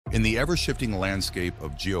In the ever-shifting landscape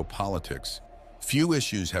of geopolitics, few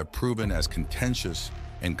issues have proven as contentious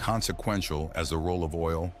and consequential as the role of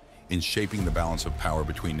oil in shaping the balance of power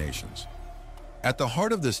between nations. At the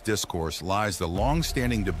heart of this discourse lies the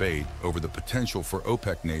long-standing debate over the potential for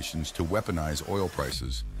OPEC nations to weaponize oil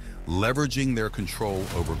prices, leveraging their control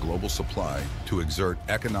over global supply to exert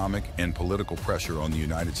economic and political pressure on the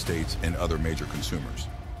United States and other major consumers.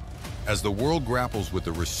 As the world grapples with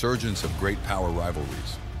the resurgence of great power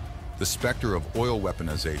rivalries, the specter of oil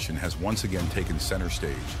weaponization has once again taken center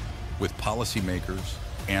stage, with policymakers,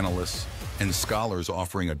 analysts, and scholars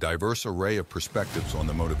offering a diverse array of perspectives on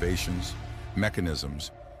the motivations, mechanisms,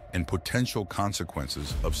 and potential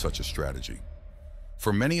consequences of such a strategy.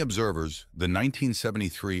 For many observers, the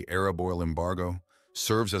 1973 Arab oil embargo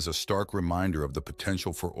serves as a stark reminder of the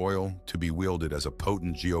potential for oil to be wielded as a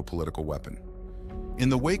potent geopolitical weapon. In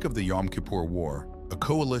the wake of the Yom Kippur War, a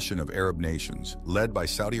coalition of Arab nations, led by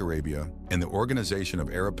Saudi Arabia and the Organization of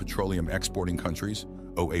Arab Petroleum Exporting Countries,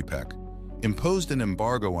 OPEC, imposed an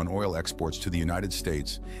embargo on oil exports to the United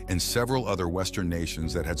States and several other Western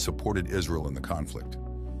nations that had supported Israel in the conflict.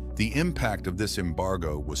 The impact of this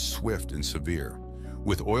embargo was swift and severe,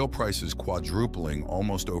 with oil prices quadrupling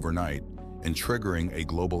almost overnight and triggering a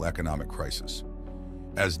global economic crisis.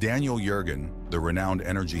 As Daniel Yergin, the renowned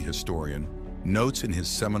energy historian, notes in his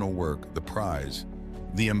seminal work, The Prize,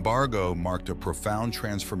 the embargo marked a profound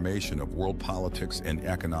transformation of world politics and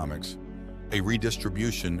economics, a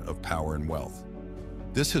redistribution of power and wealth.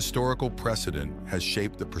 This historical precedent has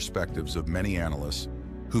shaped the perspectives of many analysts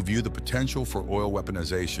who view the potential for oil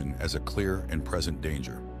weaponization as a clear and present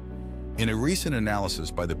danger. In a recent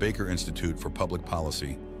analysis by the Baker Institute for Public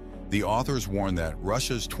Policy, the authors warn that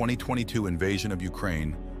Russia's 2022 invasion of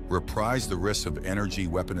Ukraine reprised the risks of energy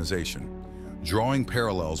weaponization, drawing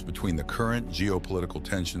parallels between the current geopolitical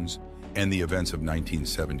tensions and the events of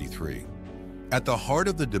 1973. At the heart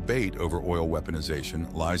of the debate over oil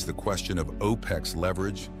weaponization lies the question of OPEC's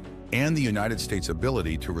leverage and the United States'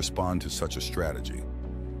 ability to respond to such a strategy.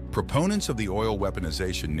 Proponents of the oil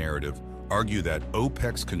weaponization narrative argue that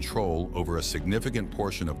OPEC's control over a significant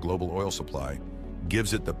portion of global oil supply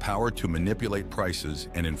gives it the power to manipulate prices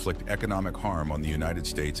and inflict economic harm on the United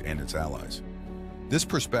States and its allies. This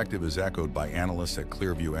perspective is echoed by analysts at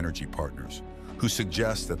Clearview Energy Partners, who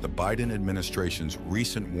suggest that the Biden administration's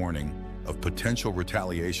recent warning of potential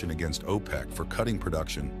retaliation against OPEC for cutting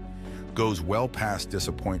production goes well past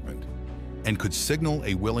disappointment and could signal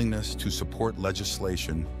a willingness to support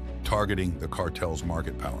legislation targeting the cartel's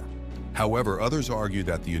market power. However, others argue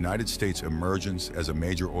that the United States' emergence as a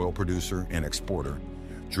major oil producer and exporter,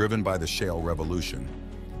 driven by the shale revolution,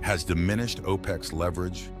 has diminished OPEC's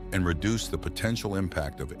leverage and reduced the potential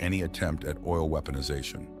impact of any attempt at oil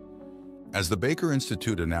weaponization. As the Baker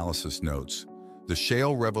Institute analysis notes, the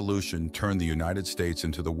shale revolution turned the United States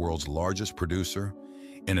into the world's largest producer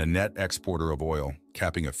and a net exporter of oil,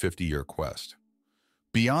 capping a 50-year quest.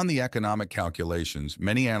 Beyond the economic calculations,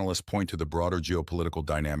 many analysts point to the broader geopolitical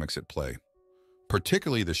dynamics at play,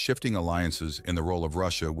 particularly the shifting alliances and the role of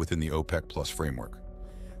Russia within the OPEC Plus framework.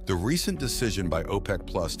 The recent decision by OPEC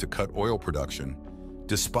Plus to cut oil production,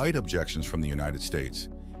 despite objections from the United States,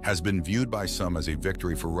 has been viewed by some as a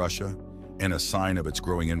victory for Russia and a sign of its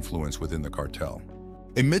growing influence within the cartel.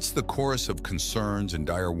 Amidst the chorus of concerns and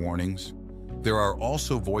dire warnings, there are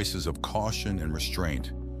also voices of caution and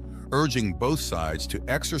restraint, urging both sides to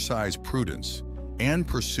exercise prudence and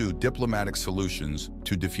pursue diplomatic solutions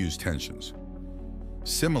to diffuse tensions.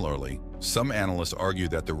 Similarly, some analysts argue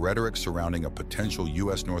that the rhetoric surrounding a potential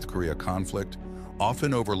U.S.-North Korea conflict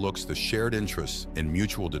often overlooks the shared interests in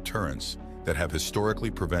mutual deterrence that have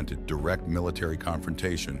historically prevented direct military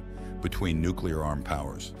confrontation between nuclear-armed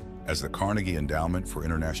powers. As the Carnegie Endowment for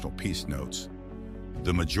International Peace notes,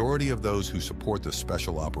 the majority of those who support the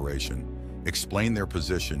special operation explain their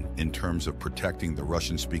position in terms of protecting the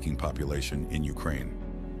Russian-speaking population in Ukraine.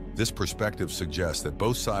 This perspective suggests that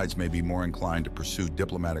both sides may be more inclined to pursue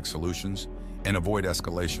diplomatic solutions and avoid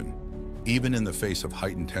escalation, even in the face of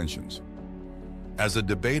heightened tensions. As the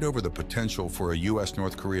debate over the potential for a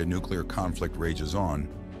U.S.-North Korea nuclear conflict rages on,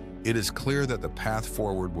 it is clear that the path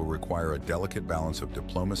forward will require a delicate balance of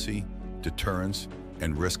diplomacy, deterrence,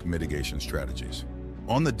 and risk mitigation strategies.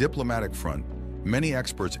 On the diplomatic front, many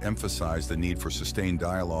experts emphasize the need for sustained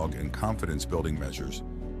dialogue and confidence-building measures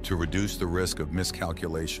to reduce the risk of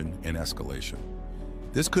miscalculation and escalation.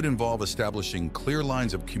 This could involve establishing clear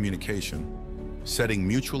lines of communication, setting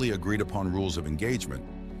mutually agreed-upon rules of engagement,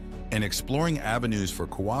 and exploring avenues for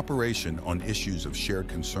cooperation on issues of shared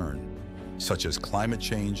concern, such as climate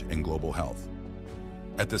change and global health.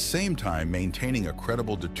 At the same time, maintaining a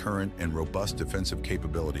credible deterrent and robust defensive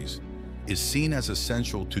capabilities is seen as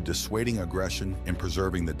essential to dissuading aggression and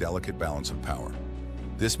preserving the delicate balance of power.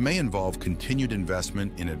 This may involve continued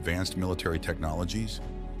investment in advanced military technologies,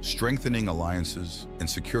 strengthening alliances and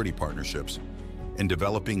security partnerships, and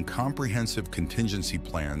developing comprehensive contingency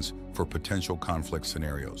plans for potential conflict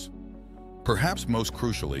scenarios. Perhaps most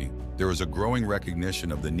crucially, there is a growing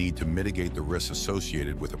recognition of the need to mitigate the risks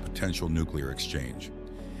associated with a potential nuclear exchange.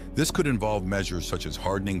 This could involve measures such as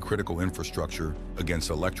hardening critical infrastructure against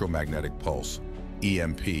electromagnetic pulse,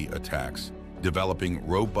 EMP, attacks, developing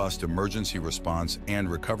robust emergency response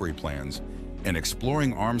and recovery plans, and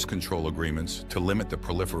exploring arms control agreements to limit the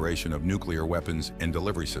proliferation of nuclear weapons and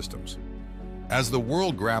delivery systems. As the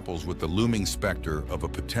world grapples with the looming specter of a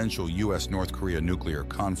potential U.S.-North Korea nuclear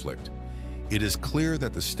conflict, it is clear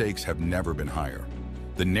that the stakes have never been higher.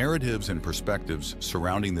 The narratives and perspectives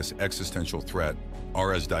surrounding this existential threat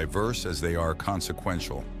are as diverse as they are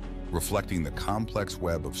consequential, reflecting the complex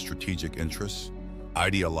web of strategic interests,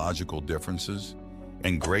 ideological differences,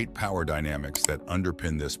 and great power dynamics that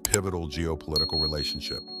underpin this pivotal geopolitical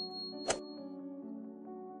relationship.